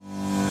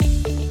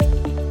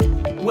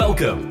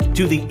Welcome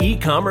to the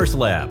E-Commerce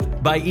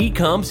Lab by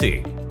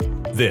Ecomcy.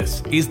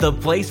 This is the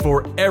place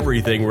for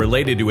everything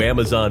related to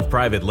Amazon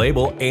private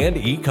label and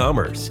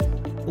e-commerce.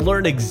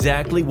 Learn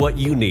exactly what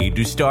you need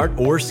to start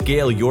or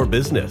scale your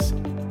business.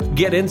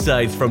 Get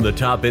insights from the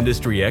top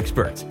industry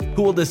experts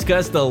who will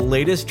discuss the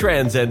latest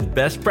trends and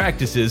best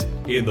practices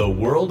in the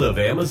world of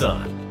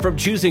Amazon. From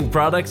choosing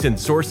products and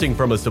sourcing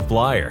from a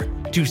supplier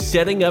to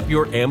setting up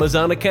your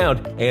Amazon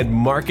account and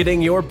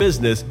marketing your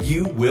business,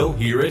 you will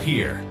hear it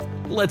here.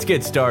 Let's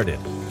get started.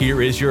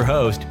 Here is your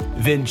host,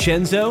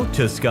 Vincenzo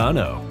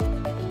Toscano.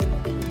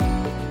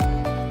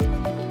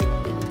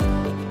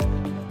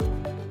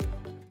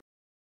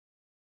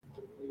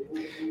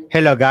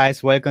 Hello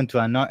guys, welcome to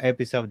another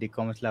episode of the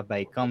E-Commerce Lab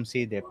by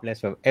Ecomcy, the place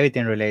for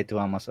everything related to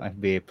Amazon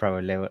FBA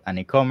private label and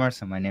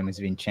e-commerce. My name is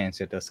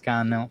Vincenzo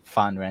Toscano,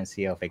 founder and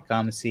CEO of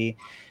Ecomcy,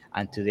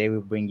 and today we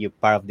bring you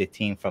part of the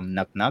team from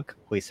nocnoc,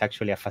 who is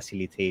actually a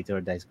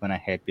facilitator that is going to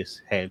help you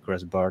sell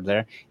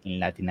cross-border in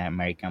Latin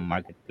American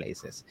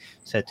marketplaces.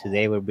 So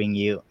today we bring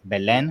you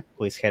Belen,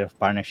 who is head of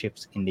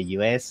partnerships in the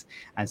US,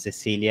 and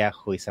Cecilia,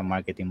 who is a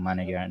marketing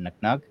manager at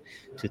nocnoc,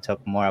 to talk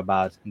more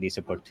about this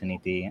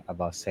opportunity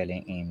about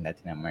selling in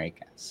Latin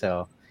America.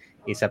 So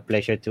it's a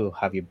pleasure to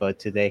have you both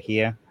today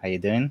here. How you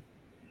doing?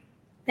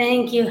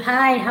 Thank you.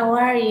 Hi, how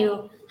are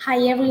you? Hi,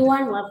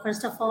 everyone. Well,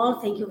 first of all,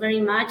 thank you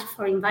very much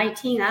for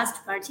inviting us to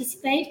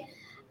participate.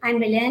 I'm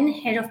Belen,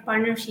 Head of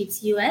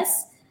Partnerships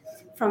US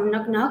from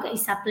nocnoc.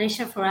 It's a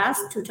pleasure for us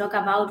to talk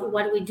about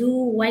what we do,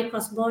 why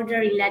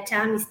cross-border in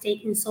LATAM is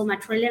taking so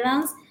much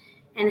relevance,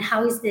 and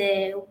how is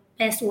the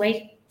best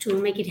way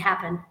to make it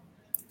happen.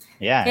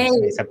 Yeah,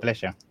 it's a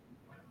pleasure.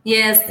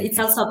 Yes, it's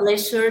also a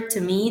pleasure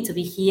to me to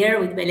be here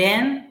with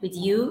Belen, with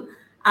you.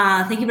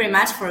 Thank you very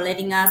much for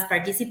letting us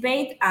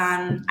participate.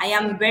 And I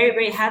am very,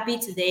 very happy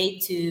today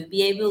to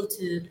be able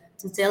to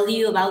tell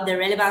you about the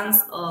relevance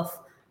of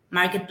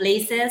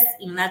marketplaces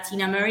in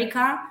Latin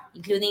America,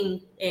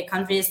 including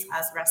countries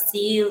as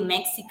Brazil,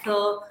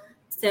 Mexico.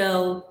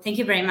 So thank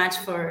you very much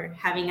for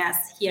having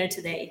us here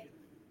today.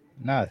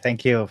 No,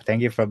 thank you.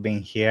 Thank you for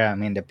being here. I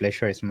mean, the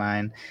pleasure is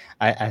mine.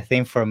 I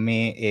think for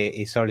me,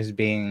 it's always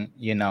been,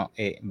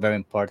 very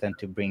important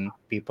to bring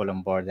people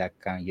on board that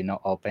can,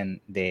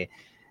 open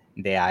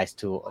the eyes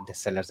to the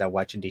sellers that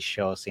watch these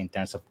shows in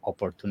terms of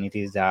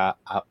opportunities that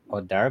are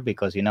out there,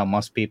 because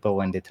most people,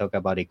 when they talk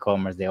about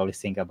e-commerce, they always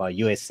think about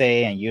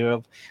USA and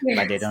Europe. Yes.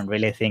 But they don't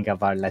really think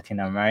about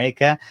Latin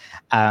America.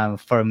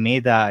 For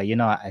me,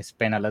 I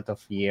spent a lot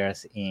of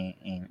years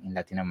in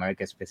Latin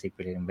America,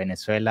 specifically in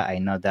Venezuela. I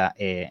know that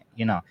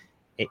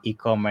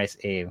e-commerce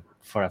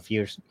for a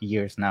few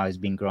years now has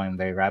been growing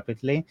very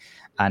rapidly,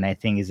 and I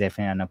think it's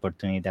definitely an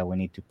opportunity that we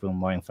need to put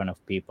more in front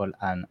of people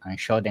and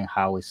show them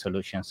how a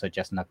solution such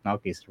as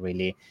nocnoc is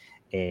really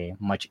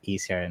much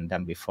easier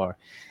than before.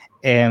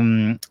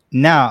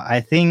 Now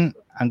I think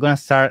I'm going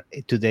to start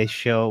today's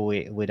show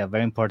with a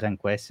very important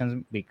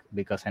question,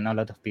 because I know a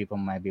lot of people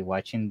might be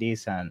watching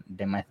this and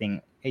they might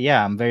think,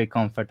 yeah, I'm very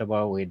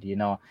comfortable with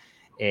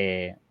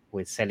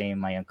with selling in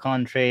my own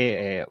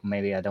country.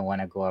 Maybe I don't want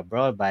to go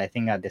abroad, but I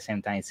think at the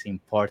same time it's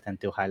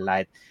important to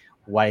highlight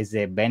what is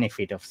the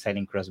benefit of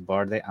selling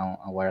cross-border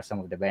and what are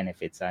some of the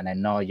benefits. And I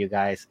know you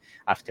guys,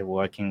 after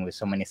working with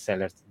so many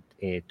sellers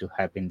to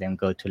helping them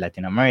go to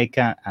Latin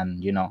America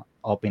and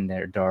open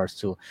their doors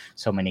to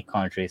so many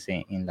countries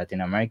in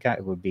Latin America,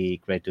 it would be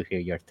great to hear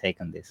your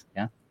take on this.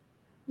 Yeah.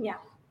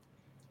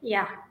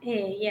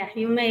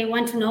 You may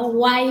want to know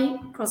why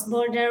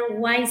cross-border,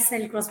 why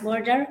sell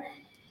cross-border.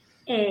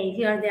 If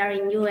you are there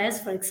in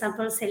US, for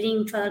example,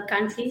 selling to other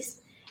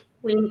countries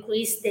will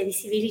increase the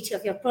visibility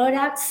of your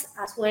products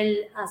as well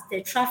as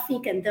the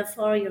traffic and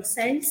therefore your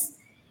sales.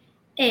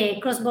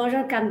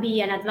 Cross-border can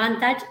be an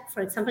advantage,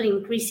 for example,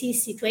 in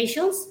crisis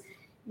situations,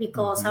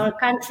 because our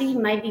country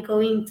might be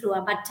going through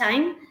a bad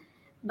time,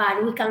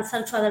 but we can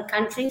sell to other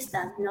countries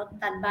that not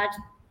that bad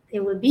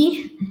they will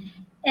be.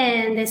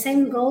 And the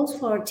same goes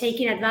for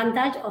taking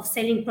advantage of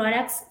selling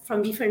products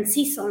from different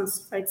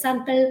seasons, for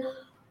example,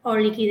 or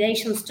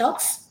liquidation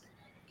stocks.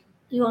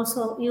 You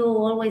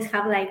always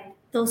have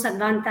those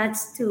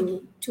advantages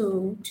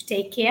to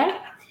take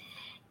care.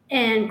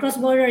 And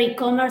cross-border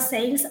e-commerce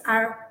sales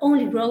are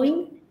only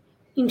growing.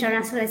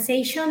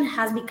 Internationalization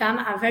has become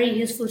a very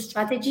useful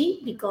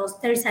strategy because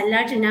there is a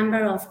large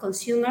number of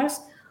consumers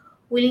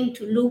willing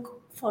to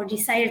look for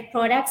desired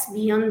products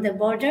beyond the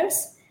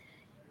borders.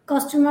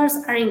 Customers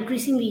are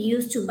increasingly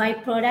used to buy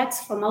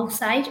products from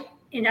outside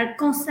and are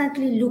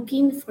constantly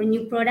looking for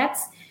new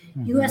products.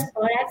 US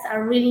products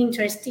are really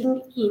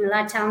interesting in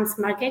LATAM's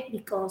market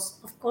because,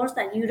 of course,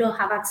 that you don't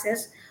have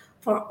access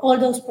for all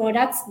those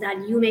products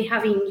that you may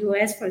have in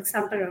US, for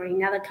example, or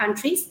in other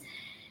countries.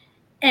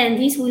 And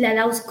this will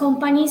allow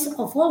companies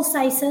of all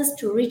sizes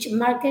to reach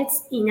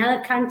markets in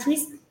other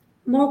countries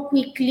more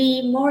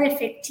quickly, more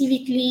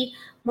effectively,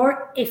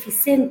 more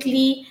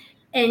efficiently,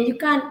 and you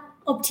can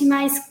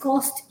optimize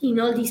cost in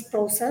all this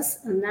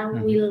process. And now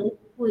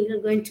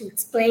we're going to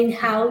explain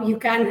how you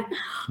can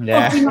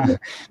optimize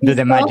do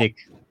the magic.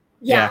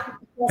 It's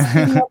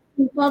more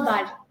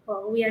simple,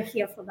 but we are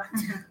here for that.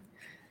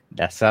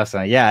 That's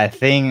awesome. Yeah, I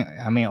think,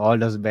 I mean, all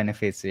those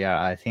benefits,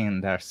 yeah, I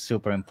think they're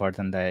super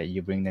important that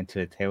you bring them to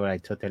the table. I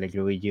totally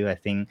agree with you. I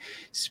think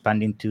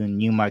expanding to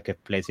new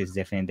marketplaces is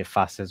definitely the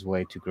fastest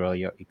way to grow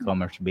your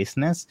e-commerce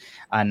business.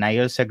 And I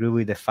also agree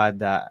with the fact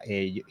that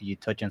you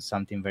touch on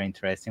something very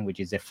interesting, which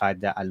is the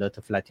fact that a lot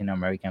of Latin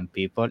American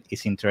people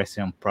is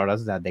interested in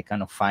products that they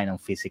cannot find on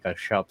physical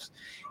shops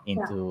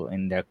Yeah,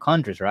 in their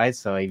countries, right?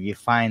 So if you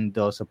find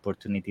those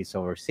opportunities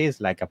overseas,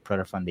 like a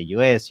product from the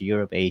US,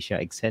 Europe, Asia,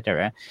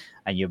 etc.,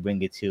 and you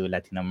bring it to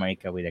Latin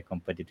America with a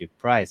competitive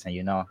price, and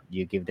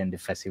you give them the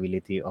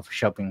flexibility of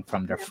shopping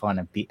from their phone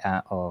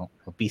or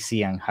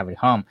PC and have it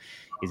home,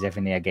 is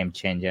definitely a game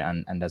changer,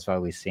 and that's why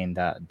we're seeing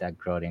that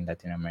growth in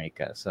Latin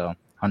America. So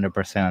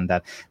 100% on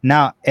that.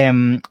 Now,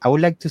 I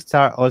would like to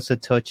start also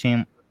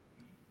touching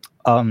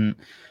on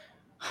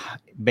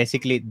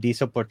basically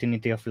this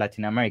opportunity of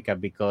Latin America,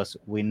 because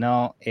we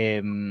know,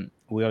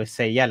 we always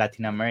say, yeah,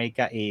 Latin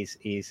America is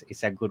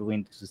a good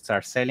win to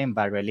start selling,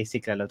 but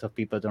realistically a lot of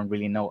people don't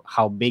really know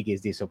how big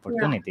is this yeah,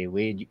 opportunity.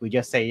 We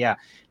just say, yeah,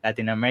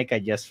 Latin America,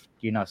 just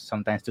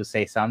sometimes to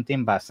say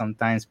something, but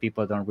sometimes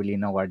people don't really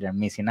know what they're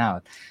missing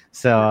out.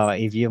 So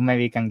yes, if you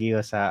maybe can give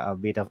us a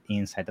bit of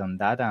insight on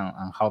that,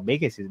 and how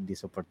big is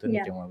this yeah,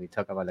 opportunity when we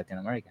talk about Latin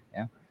America.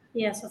 Yeah.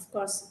 yes, of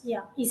course.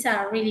 Yeah, it's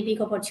a really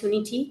big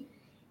opportunity.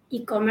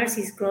 E-commerce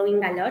is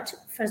growing a lot.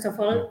 First of Mm.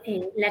 all,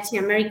 Latin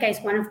America is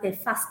one of the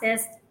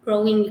fastest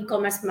growing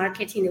e-commerce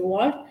markets in the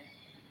world.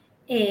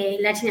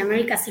 Latin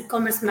America's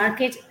e-commerce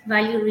market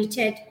value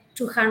reached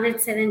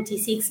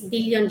 $276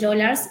 billion in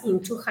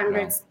Wow.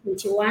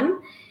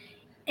 2021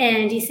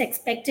 and is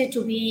expected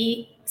to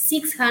be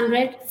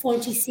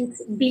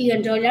 $646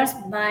 billion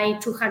by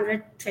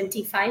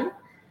 2025.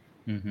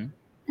 Mm-hmm.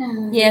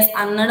 Yes,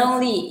 and not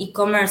only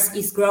e-commerce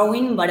is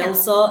growing, but Yeah,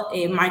 also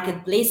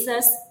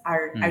marketplaces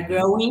are Mm-hmm.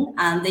 growing,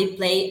 and they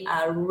play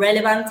a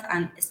relevant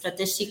and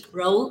strategic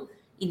role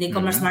in the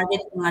e-commerce Mm-hmm.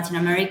 market in Latin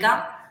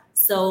America.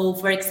 So,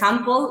 for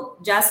example,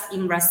 just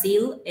in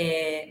Brazil,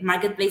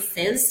 marketplace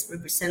sales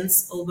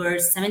represents over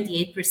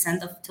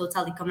 78% of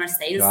total e-commerce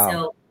sales. Wow.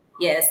 So,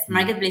 yes, Mm.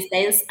 marketplace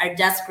sales are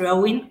just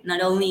growing,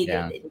 not only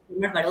Yeah. the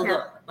e-commerce,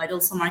 but yeah,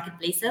 also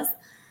marketplaces.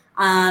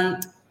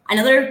 And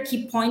another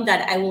key point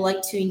that I would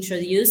like to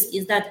introduce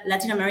is that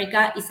Latin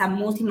America is a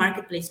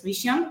multi-marketplace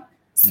region. Yeah.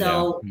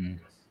 So Mm.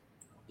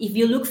 if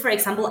you look, for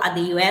example, at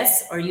the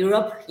US or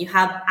Europe, you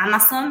have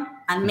Amazon,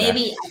 and Yeah.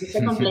 maybe at the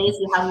second place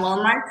you have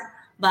Walmart.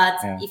 But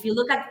Yeah. if you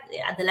look at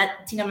the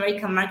Latin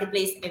American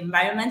marketplace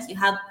environment, you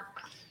have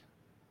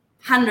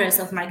hundreds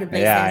of Yeah, I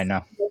marketplaces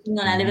know. working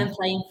on a Mm-hmm. level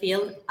playing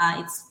field.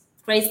 It's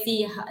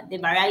crazy the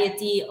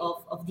variety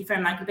of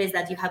different marketplaces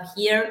that you have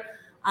here.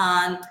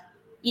 And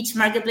each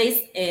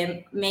marketplace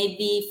may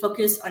be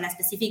focused on a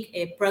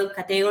specific product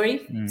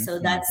category. So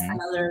that's Mm-hmm.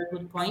 another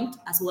good point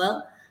as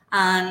well.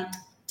 And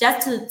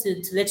just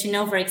to let you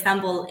know, for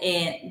example,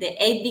 the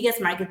eight biggest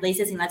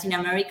marketplaces in Latin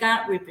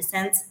America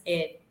represent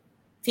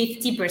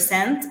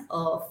 50%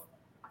 of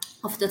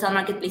total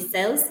marketplace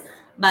sales.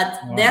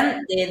 But Wow.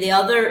 then the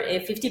other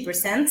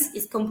 50%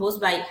 is composed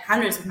by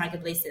hundreds of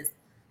marketplaces.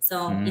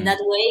 So in Mm. that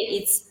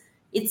way,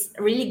 it's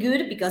really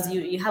good because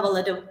you have a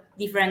lot of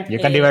different. You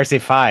can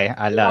diversify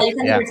a Yeah, lot. you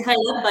can Yeah. diversify a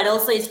lot, but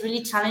also it's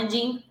really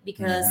challenging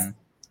because Mm-hmm.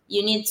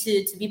 you need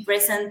to be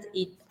present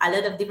in a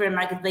lot of different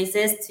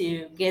marketplaces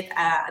to get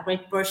a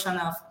great portion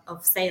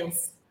of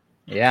sales.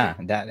 Yeah,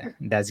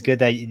 that's good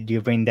that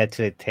you bring that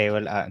to the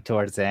table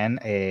towards the end.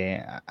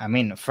 I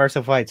mean, first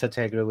of all, I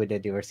totally agree with the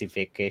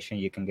diversification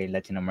you can get in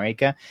Latin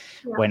America.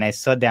 yeah, When I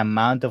saw the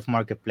amount of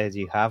marketplace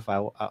you have, I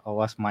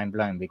was mind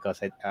blown,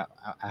 because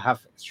I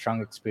have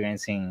strong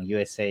experience in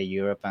USA,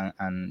 Europe,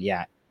 and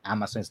yeah,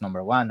 Amazon is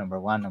number one, number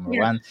one, number yeah,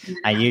 one,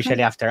 and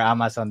usually after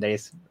Amazon there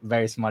is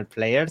very small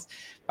players.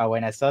 But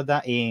when I saw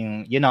that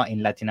in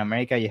Latin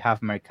America, you have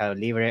Mercado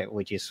Libre,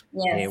 which is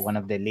Yes. one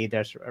of the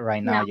leaders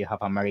right now. yeah. You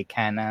have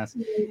Americanas,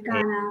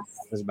 Americanas.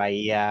 Casas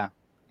Bahia,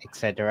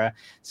 etc.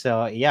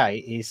 So yeah,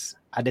 it's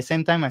at the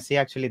same time I see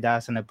actually that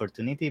as an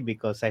opportunity,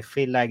 because I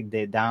feel like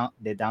the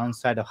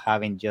downside of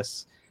having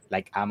just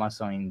like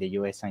Amazon in the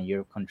US and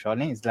Europe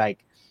controlling is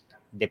like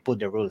they put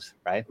the rules,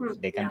 right?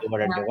 They can Yeah, do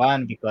whatever they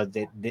want because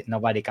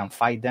nobody can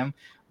fight them.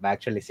 But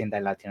actually, seeing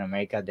that Latin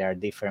America, there are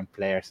different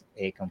players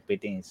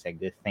competing, is a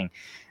good thing.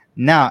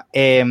 Now,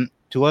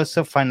 to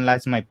also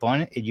finalize my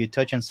point, you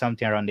touch on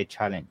something around the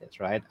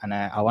challenges, right? And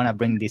I want to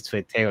bring this to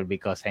a table,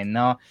 because I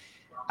know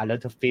a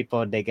lot of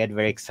people, they get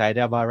very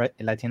excited about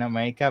Latin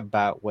America,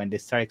 but when they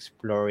start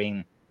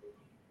exploring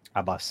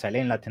about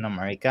selling Latin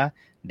America,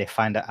 they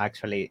find that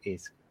actually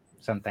is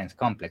sometimes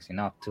complex,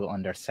 to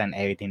understand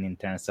everything in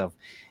terms of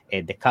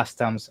the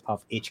customs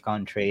of each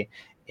country,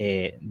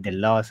 the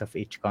laws of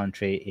each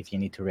country. If you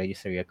need to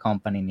register your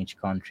company in each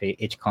country,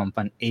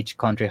 each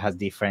country has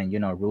different,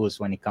 rules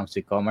when it comes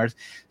to commerce.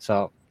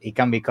 So it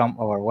can become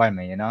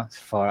overwhelming,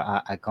 for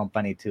a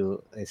company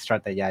to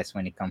strategize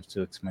when it comes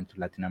to expand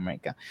to Latin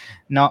America.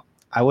 Now,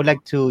 I would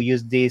like to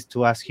use this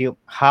to ask you,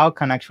 how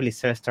can actually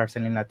start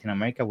selling in Latin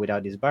America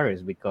without these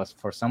barriers? Because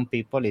for some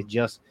people, it's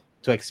just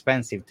too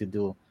expensive to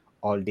do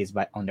all this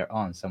by on their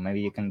own. So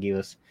maybe you can give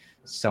us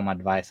some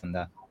advice on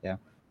that. Yeah.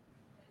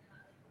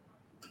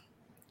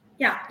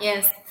 Yeah.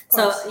 Yes.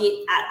 So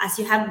as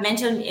you have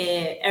mentioned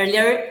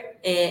earlier,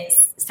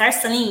 start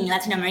selling in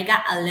Latin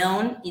America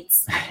alone,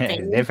 it's a It's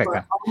pain for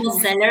difficult.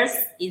 almost sellers.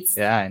 It's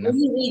Yeah, I know.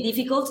 really, really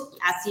difficult.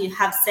 As you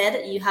have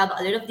said, you have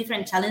a lot of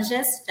different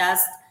challenges.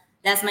 Just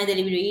last mile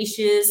delivery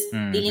issues,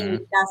 dealing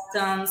with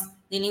customs,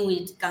 dealing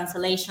with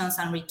cancellations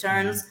and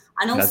returns,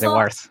 and That's the also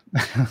worst.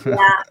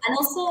 yeah, and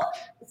also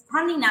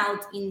standing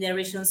out in the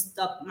region's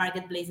top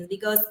marketplaces,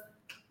 because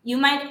you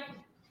might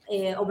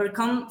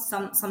overcome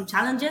some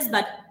challenges,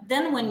 but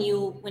then when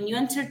you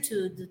enter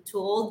to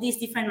all these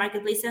different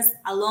marketplaces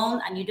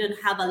alone, and you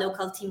don't have a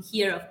local team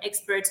here of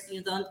experts,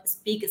 you don't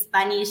speak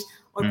Spanish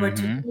or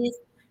Portuguese,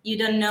 you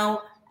don't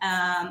know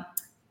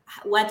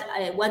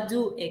what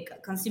do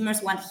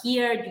consumers want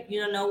here,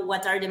 you don't know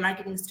what are the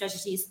marketing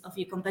strategies of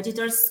your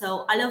competitors.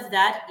 So all of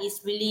that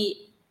is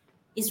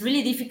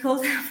really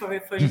difficult for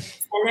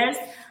sellers,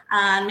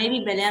 and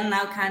maybe Belen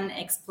now can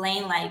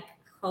explain like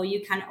how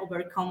you can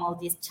overcome all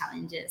these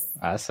challenges.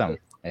 Awesome.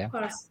 Yeah. Of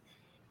course.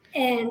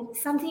 And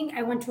something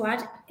I want to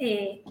add,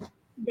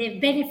 the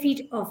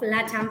benefit of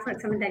LATAM, for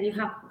example, that you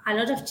have a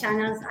lot of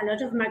channels, a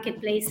lot of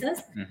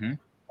marketplaces,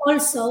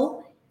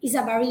 also is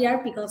a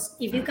barrier, because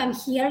if you come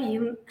here,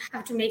 you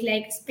have to make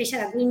like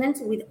special agreements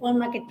with all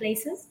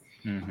marketplaces.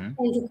 And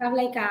to have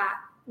like a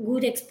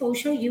good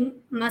exposure,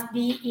 you must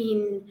be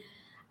in,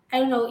 I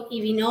don't know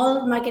if in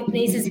all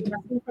marketplaces in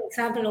Brazil, for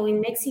example, or in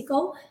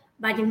Mexico,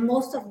 but in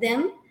most of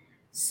them.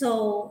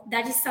 So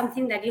that is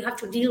something that you have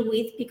to deal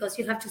with, because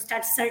you have to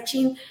start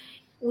searching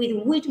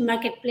with which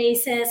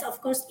marketplaces.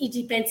 Of course, it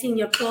depends in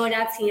your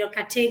products, in your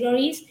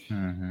categories,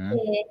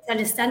 to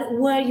understand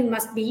where you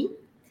must be.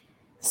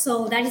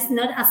 So that is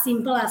not as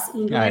simple as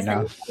in I US. know.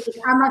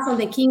 Like Amazon,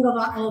 the king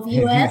of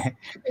US.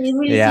 It's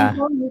really Yeah.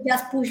 simple. You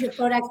just push your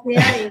products there,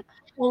 and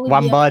all will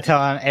One be okay.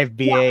 button,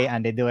 FBA,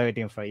 and they do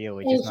everything for you,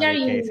 which is not Here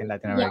the case in in,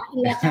 Latin yeah, America.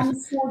 in Latam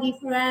is so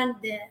different.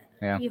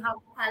 Yeah. You have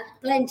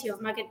plenty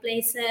of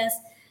marketplaces,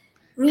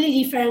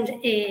 really different.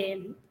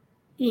 In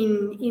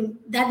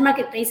that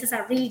marketplaces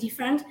are really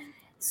different.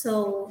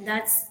 So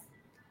that's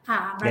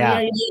a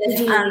barrier.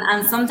 Yes,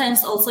 and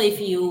sometimes also if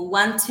you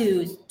want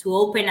to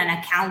open an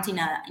account in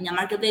a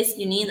marketplace,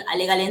 you need a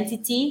legal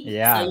entity.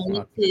 Yeah. So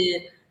you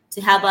need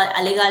to have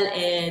a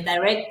legal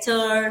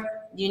director.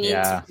 You need to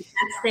Yeah. pay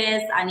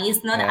taxes, and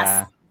it's not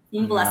as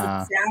simple as it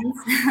No. sounds.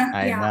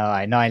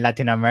 I know. In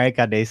Latin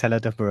America, there is a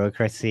lot of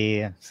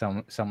bureaucracy,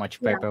 so much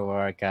Yeah.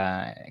 paperwork.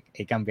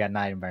 It can be a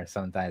nightmare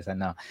sometimes. I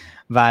know,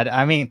 but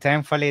I mean,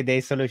 thankfully, there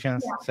is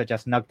solutions such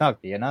as knock knock.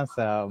 You know,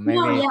 so maybe.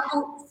 No, yeah.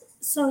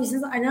 Sorry, so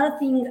another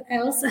thing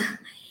else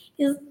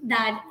is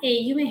that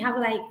you may have,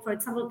 like, for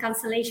example,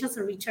 cancellations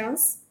or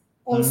returns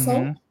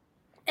also,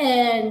 and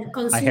I hear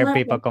consumer.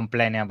 people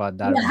complaining about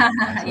that Yeah,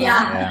 one as well.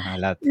 yeah. Yeah, a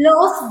lot.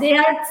 Laws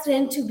there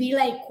tend to be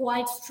like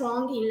quite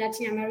strong in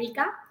Latin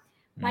America.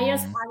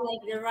 Buyers have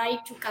like the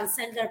right to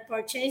cancel their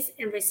purchase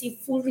and receive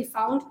full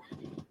refund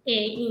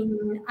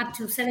in up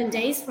to 7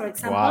 days, for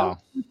example, Wow.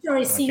 after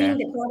receiving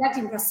Okay. the product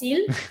in Brazil,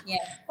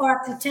 Yes. or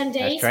up to 10 That's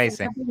days, for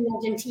crazy. example, in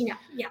Argentina.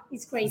 Yeah,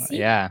 it's crazy.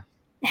 Yeah.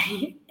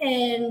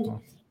 And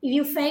if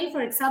you fail,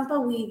 for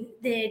example,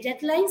 with the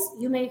deadlines,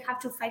 you may have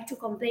to file to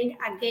complain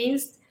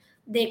against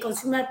the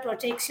consumer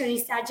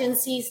protectionist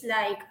agencies,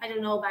 like, I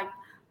don't know, like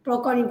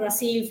Procon in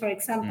Brazil, for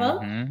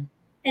example.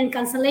 And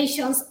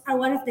cancellations are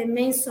one of the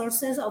main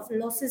sources of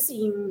losses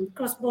in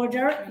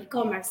cross-border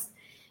e-commerce,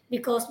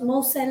 because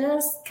most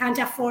sellers can't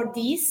afford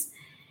this,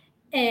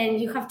 and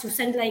you have to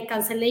send like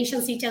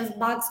cancellation items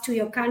back to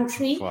your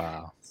country.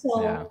 Wow.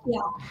 So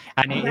yeah,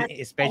 And that's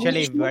an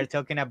especially if issue. we're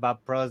talking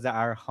about products that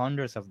are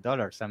hundreds of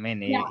dollars. I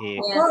mean, Yeah, of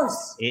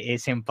course.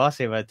 it's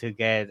impossible to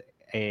get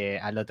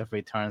a lot of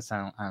returns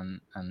and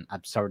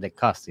absorb the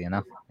cost. You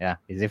know, yeah,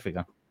 it's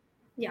difficult.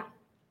 Yeah.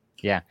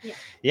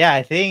 Yeah,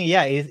 I think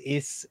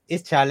it's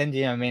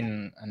challenging. I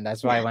mean, and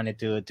that's why I wanted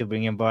to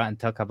bring you on board and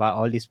talk about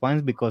all these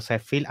points, because I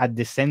feel at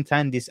the same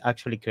time this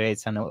actually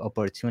creates an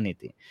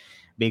opportunity,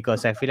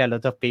 because I feel a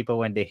lot of people,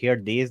 when they hear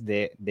this,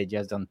 they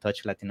just don't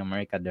touch Latin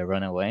America, they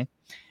run away.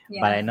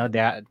 But I know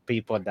there are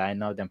people that I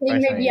know them They may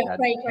personally be that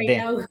afraid right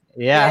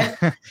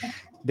now.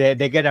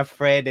 they get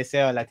afraid. They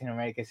say, "Oh, Latin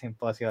America is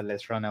impossible.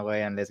 Let's run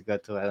away and let's go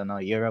to, I don't know,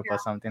 Europe or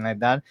something like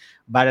that."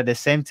 But at the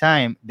same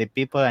time, the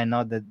people I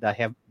know that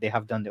they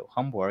have done the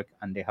homework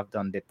and they have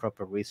done the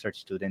proper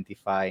research to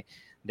identify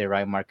the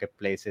right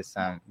marketplaces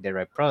and the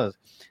right products,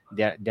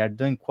 they are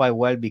doing quite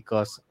well,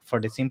 because for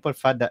the simple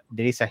fact that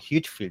there is a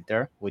huge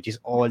filter, which is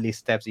all these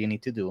steps you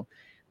need to do.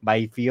 But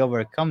if you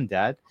overcome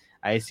that,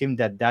 I assume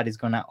that is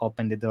going to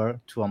open the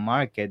door to a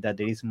market that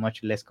there is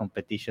much less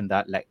competition,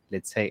 that, like,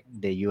 let's say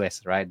the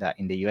US, right? That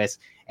in the US,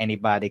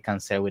 anybody can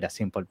sell with a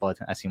simple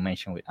button, as you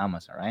mentioned with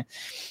Amazon, right?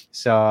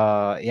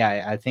 So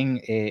yeah, I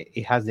think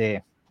it has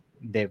the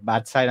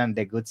bad side and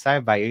the good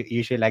side, but I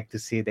usually like to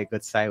see the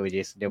good side, which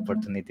is the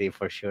opportunity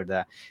for sure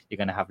that you're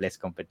going to have less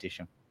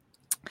competition.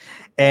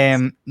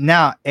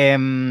 Now,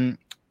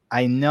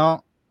 I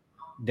know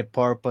the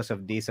purpose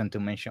of this and to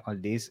mention all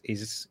this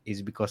is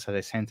because at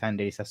the same time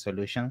there is a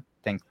solution.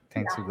 Thanks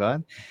to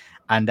God,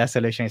 and that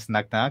solution is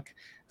knock knock.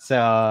 So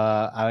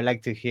I would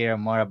like to hear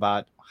more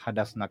about how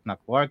does knock knock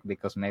work,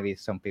 because maybe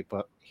some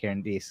people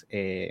hearing this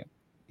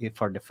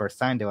for the first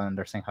time, they will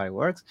understand how it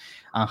works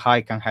and how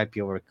it can help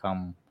you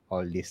overcome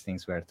all these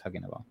things we're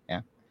talking about.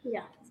 Yeah.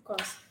 Yeah, of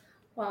course.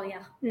 Well,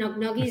 yeah, knock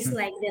knock is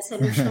like the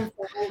solution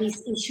for all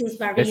these issues, The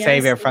barriers.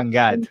 savior from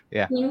God.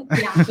 Yeah. Yeah.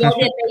 We are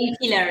the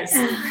painkillers.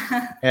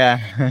 Yeah.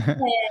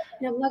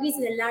 Knock knock is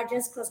the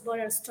largest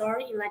cross-border store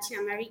in Latin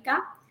America.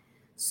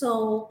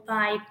 So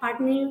by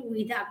partnering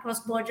with a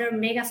cross-border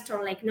mega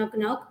store like Knock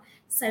Knock,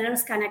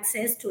 sellers can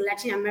access to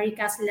Latin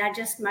America's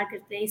largest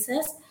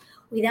marketplaces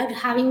without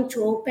having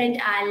to open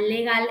a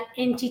legal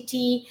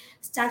entity,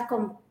 start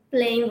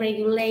complying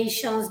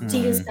regulations,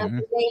 deals,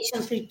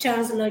 calculations,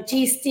 returns,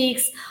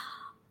 logistics,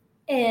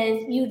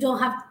 and you don't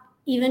have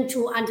even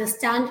to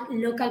understand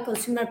local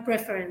consumer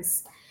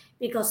preference,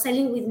 because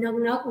selling with Knock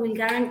Knock will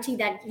guarantee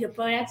that your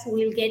products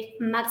will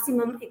get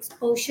maximum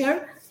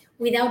exposure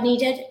without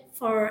needed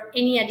for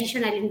any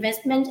additional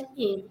investment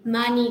in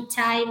money,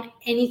 time,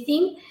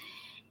 anything,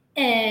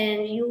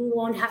 and you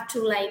won't have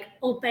to like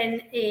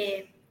open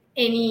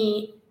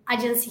any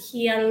agency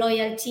here,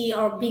 loyalty,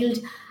 or build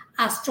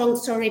a strong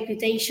store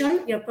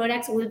reputation. Your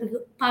products will be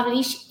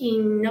published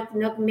in Knock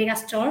Knock mega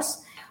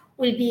stores,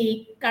 will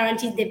be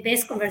guaranteed the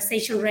best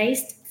conversation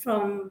raised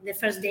from the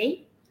first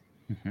day.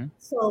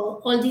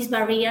 So all these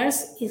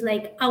barriers is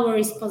like our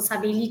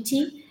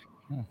responsibility.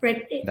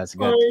 That's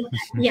good. All,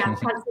 yeah,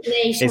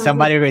 calculations. If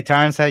somebody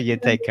returns it, you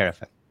take care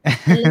of it.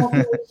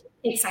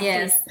 Exactly.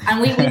 Yes, and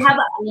we have,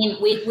 I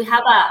mean, we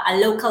have a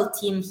local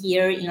team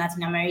here in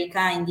Latin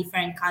America, in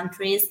different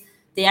countries.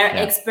 They are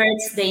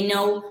experts. They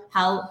know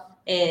how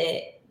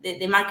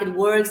the market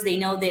works. They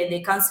know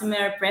the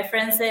consumer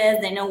preferences.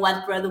 They know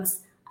what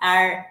products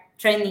are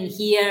trending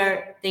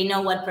here. They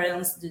know what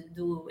products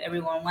do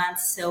everyone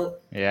wants. So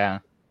yeah,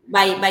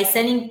 by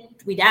selling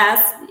with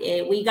us,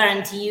 we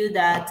guarantee you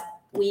that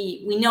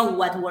we know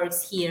what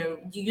works here.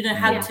 You don't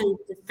have to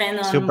depend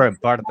on super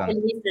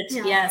important.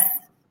 Research. Yes.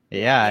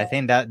 Yeah, I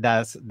think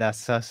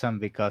that's awesome,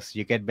 because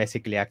you get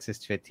basically access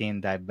to a team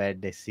that bet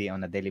they see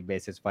on a daily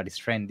basis what is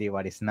trendy,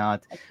 what is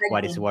not,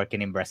 what is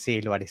working in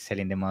Brazil, what is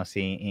selling the most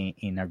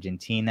in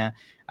Argentina,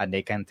 and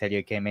they can tell you,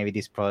 okay, maybe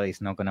this product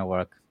is not gonna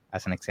work,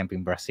 as an example,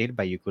 in Brazil,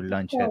 but you could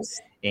launch it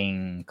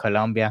in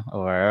Colombia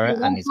or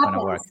wherever, and it's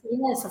gonna work.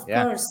 Yes, of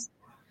course.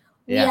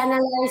 We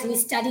analyze, we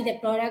study the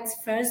products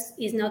first.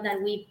 It's not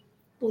that we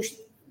push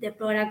the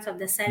products of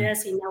the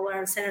sellers in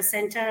our seller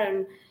center.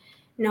 And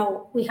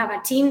no, we have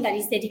a team that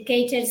is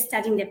dedicated,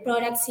 studying the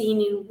products, seeing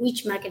in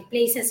which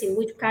marketplaces, in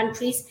which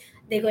countries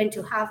they're going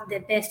to have the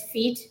best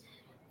fit.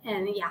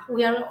 And yeah,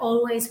 we are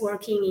always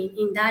working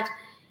in that.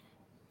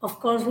 Of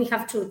course, we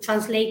have to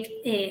translate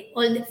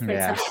all the, for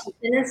example,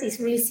 maintenance is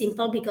really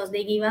simple because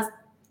they give us,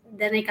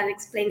 then I can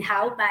explain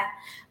how,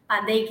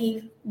 but they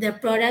give the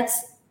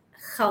products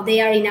how they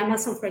are in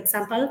Amazon, for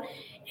example,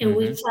 and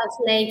we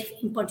translate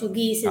in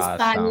Portuguese, in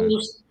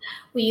Spanish.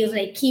 We use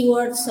like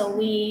keywords, so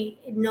we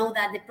know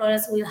that the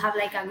products will have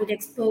like a good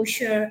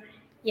exposure.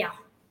 Yeah,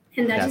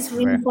 and that's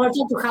really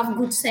important to have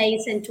good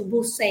sales and to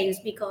boost sales,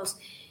 because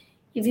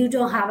if you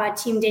don't have a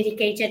team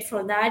dedicated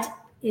for that,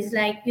 it's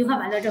like you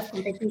have a lot of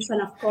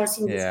competition, of course,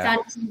 in this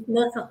country,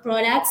 lots of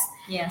products.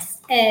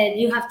 Yes, and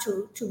you have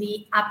to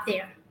be up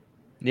there.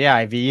 Yeah,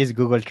 if you use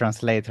Google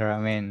Translator, I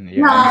mean, No,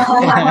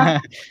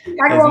 it's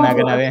not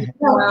gonna be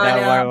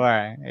that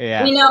word.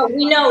 Yeah,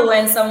 we know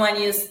when someone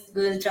uses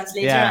Google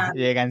Translator. Yeah,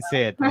 you can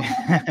see it.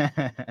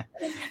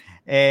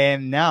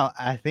 And now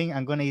I think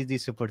I'm gonna use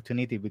this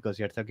opportunity, because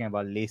you're talking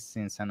about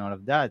listings and all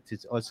of that, to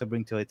also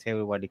bring to the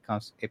table what it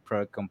comes to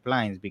product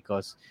compliance,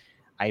 because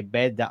I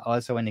bet that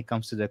also when it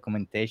comes to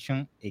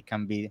documentation, it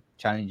can be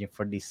challenging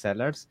for these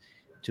sellers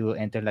to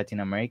enter Latin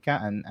America.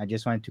 And I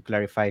just wanted to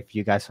clarify if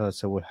you guys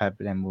also will help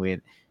them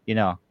with,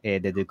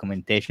 the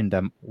documentation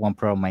that one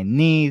product might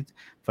need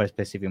for a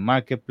specific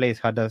marketplace.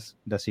 How does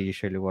it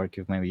usually work?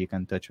 If maybe you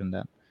can touch on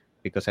that,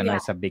 because I know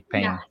it's a big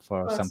pain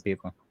for some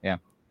people. Yeah.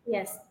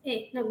 Yes,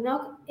 Knock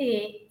Knock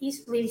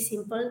is really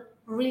simple,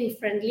 really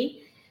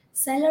friendly.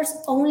 Sellers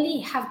only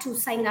have to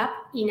sign up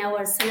in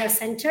our seller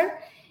center,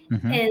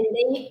 and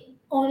they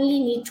only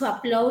need to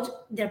upload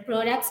their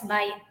products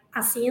by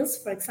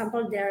ASINs, for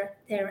example, their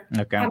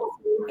Amazon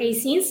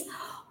ASINs,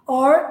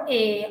 or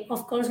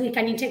of course we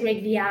can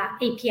integrate via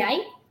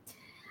API.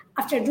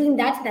 After doing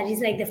that, that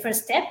is like the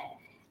first step.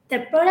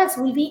 The products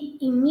will be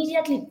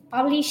immediately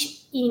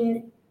published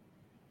in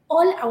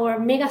all our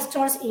mega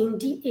stores in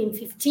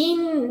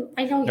 15,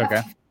 I don't know,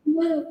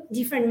 15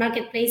 different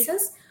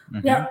marketplaces.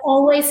 We are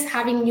always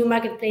having new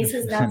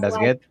marketplaces. That's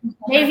why good.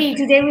 Maybe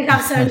today we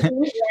have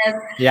 17.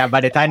 Yeah, by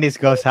the time this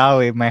goes out,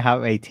 we might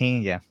have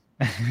 18. Yeah.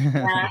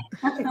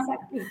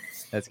 Exactly.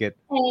 That's good.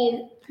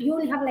 And you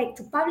will have like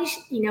to publish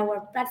in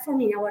our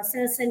platform, in our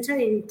sales center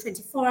in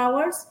 24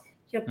 hours.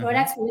 Your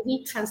products will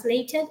be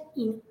translated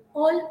in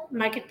all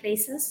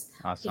marketplaces.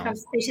 Awesome. We have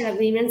special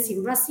agreements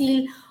in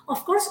Brazil.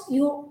 Of course,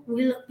 you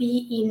will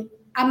be in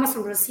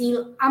Amazon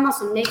Brazil,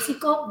 Amazon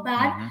Mexico, but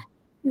Mm-hmm.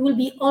 it will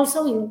be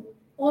also in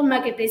all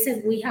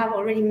marketplaces we have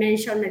already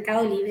mentioned,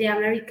 Mercado Libre,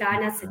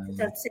 Americanas,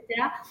 Mm-hmm.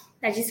 etc.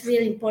 That is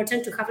really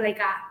important to have like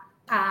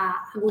a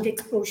good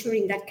exposure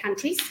in that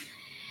countries.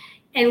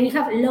 And we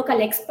have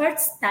local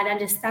experts that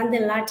understand the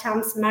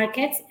LATAM's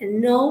markets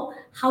and know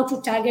how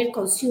to target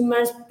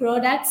consumers'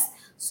 products,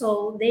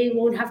 so they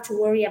won't have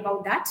to worry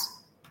about that.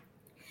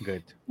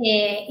 Good.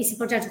 It's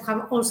important to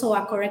have also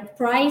a correct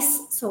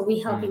price, so we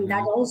help in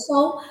that Mm-hmm.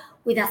 also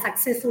with a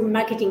successful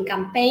marketing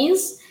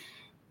campaigns.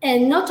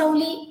 And not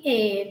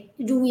only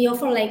do we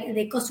offer like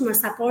the customer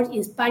support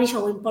in Spanish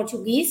or in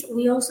Portuguese,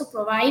 we also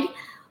provide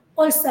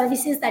all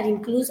services that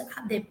includes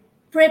the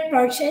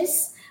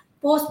pre-purchase,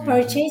 Mm-hmm.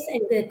 post-purchase,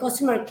 and the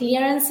customer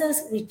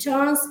clearances,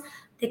 returns,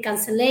 the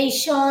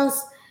cancellations.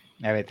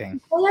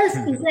 Everything. Dollars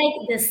is like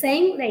the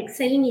same like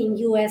selling in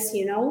US,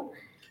 you know.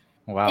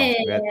 Wow.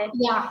 Good.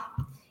 Yeah,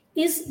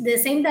 is the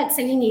same that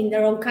selling in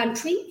their own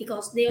country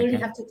because they only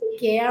Okay. have to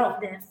take care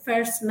of the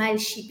first mile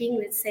shipping,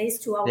 let's say,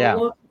 to our Yeah.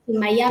 work in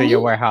To your Miami.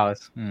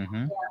 warehouse.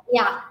 Mm-hmm.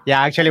 Yeah,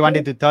 Yeah, I actually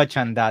wanted to touch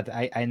on that.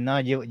 I know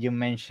you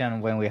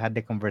mentioned when we had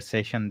the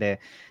conversation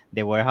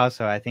the warehouse,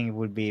 so I think it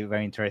would be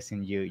very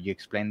interesting you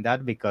explain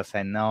that because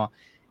I know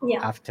yeah.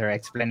 after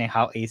explaining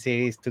how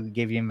easy it is to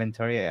give you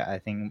inventory, I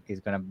think it's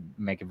gonna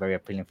make it very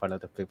appealing for a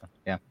lot of people.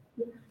 Yeah.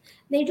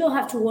 They don't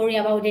have to worry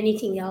about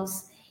anything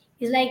else.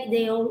 It's like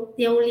they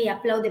only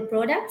upload the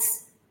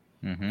products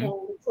Mm-hmm.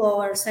 to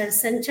our sales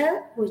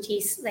center, which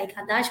is like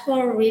a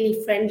dashboard,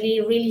 really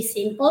friendly, really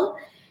simple.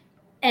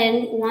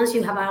 And once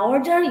you have an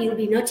order, you'll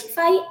be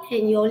notified,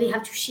 and you only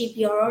have to ship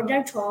your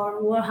order to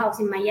our warehouse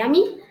in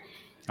Miami.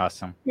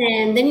 Awesome.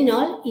 And then in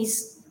all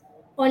is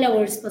all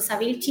our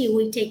responsibility.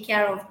 We take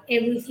care of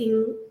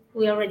everything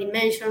we already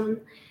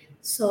mentioned.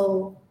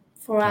 So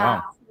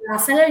Wow. for a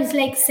seller, it's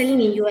like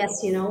selling in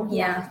US, you know.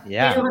 Yeah, Yeah. they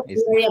Yeah. don't have to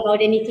It's worry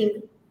about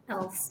anything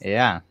else.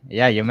 yeah.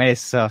 You made it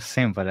so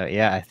simple.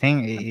 Yeah, I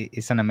think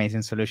it's an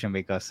amazing solution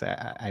because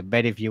I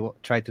bet if you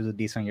try to do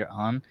this on your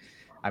own,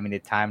 I mean, the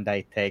time that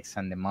it takes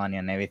and the money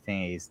and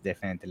everything is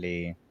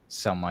definitely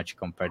so much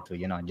compared to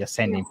just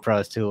sending Yes.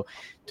 pros to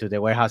the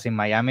warehouse in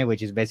Miami,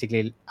 which is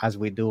basically as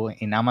we do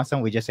in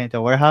Amazon. We just send to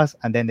a warehouse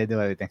and then they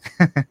do everything,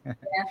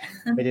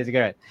 which is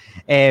great.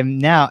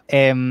 Now,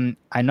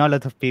 I know a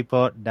lot of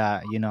people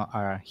that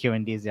are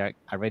hearing this. They're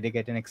already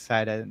getting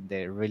excited.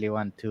 They really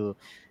want to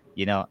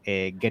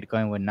get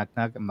going with knock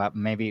knock. But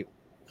maybe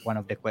one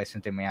of the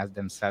questions they may ask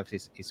themselves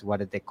is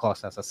what is the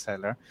cost as a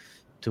seller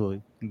to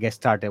get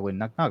started with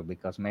knock knock,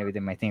 because maybe they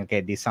might think,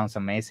 okay, this sounds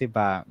amazing,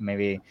 but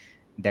maybe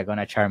they're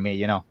gonna charge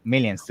me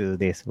millions to do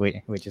this,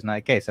 which is not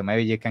the case. So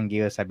maybe you can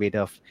give us a bit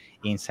of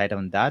insight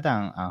on that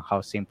and how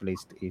simple it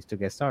is to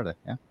get started.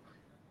 Yeah.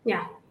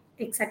 Yeah,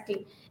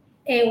 exactly.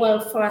 Well,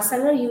 for a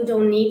seller, you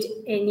don't need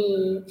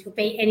any to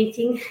pay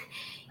anything.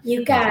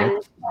 You That's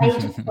good. can buy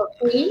it for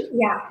free.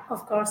 Yeah,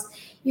 of course.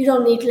 You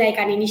don't need like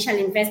an initial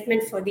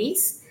investment for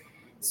this.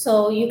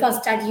 So you can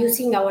start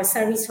using our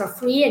service for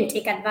free and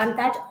take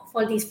advantage of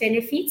all these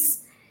benefits.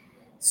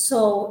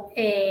 So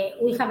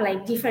we have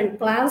like different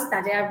plans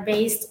that are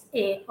based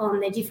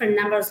on the different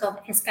numbers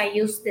of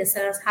SKUs the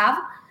sellers have.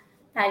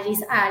 That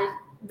is a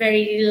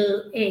very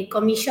little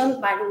commission,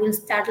 but we'll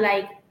start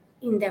like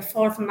in the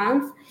fourth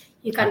month.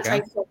 You can try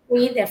Okay. for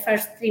free the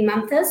first 3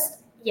 months.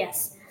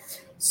 Yes.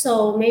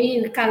 So maybe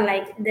we can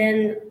like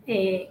then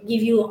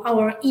give you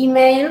our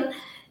email,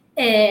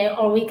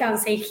 or we can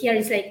say here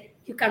is like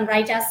you can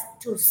write us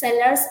to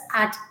sellers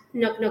at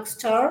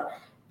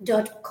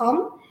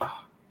nocnoc.store.com.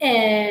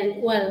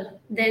 And well,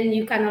 then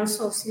you can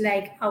also see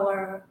like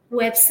our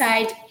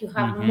website. You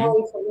have Mm-hmm. more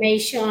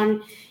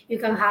information. You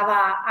can have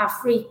a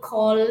free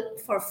call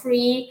for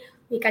free.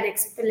 We can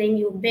explain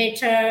you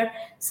better.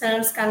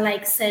 Sellers can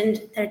like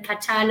send their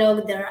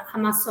catalog, their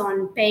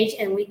Amazon page,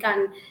 and we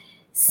can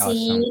Awesome.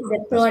 see the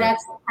That's good.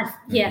 products.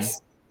 Mm-hmm.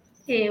 Yes,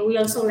 we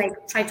also like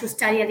try to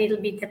study a little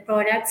bit the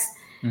products.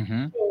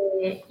 Mm-hmm.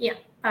 Yeah,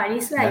 but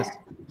it's like That's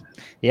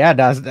Yeah,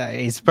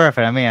 it's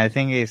perfect. I mean, I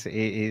think it's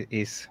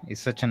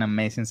such an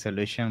amazing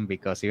solution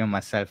because even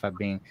myself, I've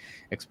been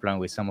exploring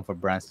with some of our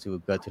brands to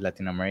go to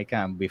Latin America,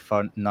 and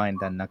before knowing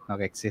that Knock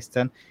Knock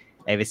existed,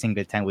 every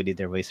single time we did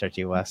the research,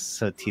 it was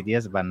so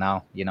tedious. But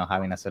now,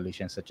 having a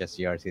solution such as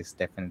yours is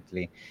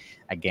definitely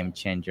a game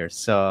changer.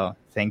 So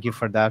thank you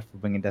for that, for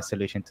bringing that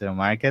solution to the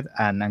market.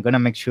 And I'm gonna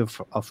make sure,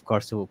 of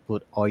course, to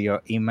put all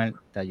your email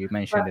that you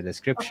mentioned in the of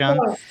description.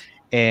 course,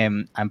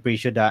 I'm pretty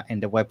sure that in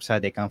the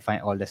website they can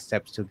find all the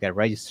steps to get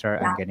registered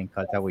yeah. and get in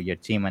contact with your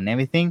team and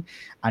everything.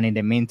 And in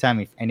the meantime,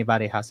 if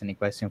anybody has any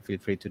question, feel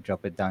free to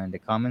drop it down in the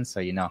comments.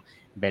 So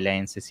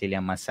Belen, Cecilia,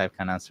 and myself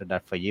can answer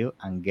that for you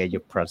and get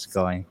your pros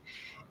going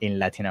in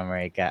Latin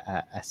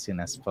America as soon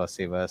as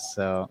possible.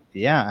 So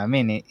yeah, I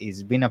mean,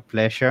 it's been a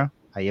pleasure.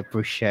 I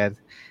appreciate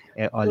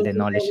all the Thank you very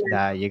knowledge much.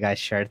 that you guys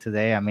shared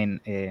today. I mean,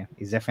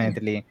 it's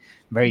definitely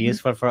very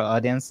useful for our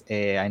audience.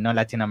 I know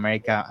Latin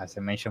America, as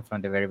I mentioned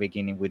from the very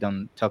beginning, we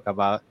don't talk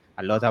about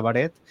a lot about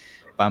it,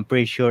 But I'm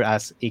pretty sure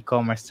as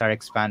e-commerce start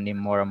expanding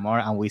more and more,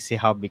 and we see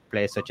how big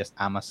players such as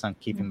Amazon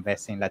keep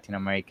investing in Latin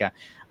America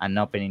and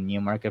opening new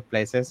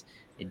marketplaces,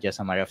 it's just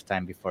a matter of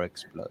time before it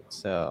explodes.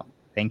 So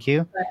thank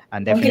you,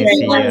 and Thank you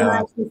definitely see very you.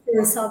 much.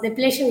 So the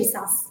pleasure is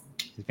us.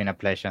 It's been a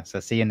pleasure. So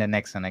see you in the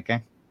next one,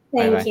 okay?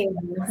 Thank Bye-bye. you. See you.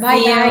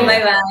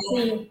 Bye-bye.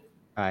 See you.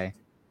 Bye.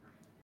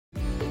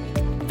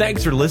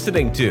 Thanks for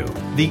listening to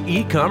the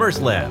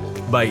E-Commerce Lab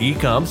by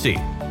eComC.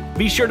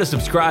 Be sure to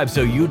subscribe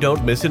so you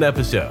don't miss an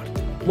episode.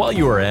 While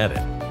you are at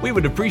it, we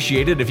would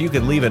appreciate it if you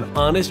could leave an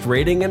honest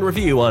rating and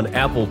review on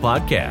Apple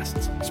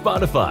Podcasts,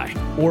 Spotify,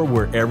 or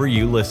wherever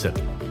you listen.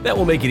 That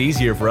will make it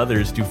easier for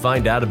others to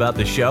find out about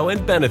the show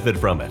and benefit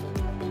from it.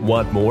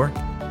 Want more?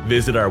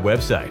 Visit our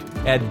website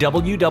at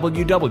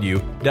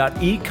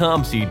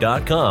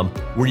www.ecomc.com,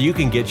 where you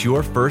can get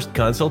your first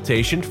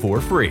consultation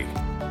for free.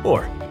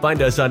 Or find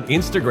us on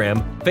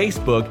Instagram,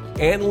 Facebook,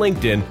 and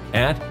LinkedIn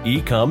at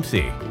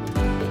eComC.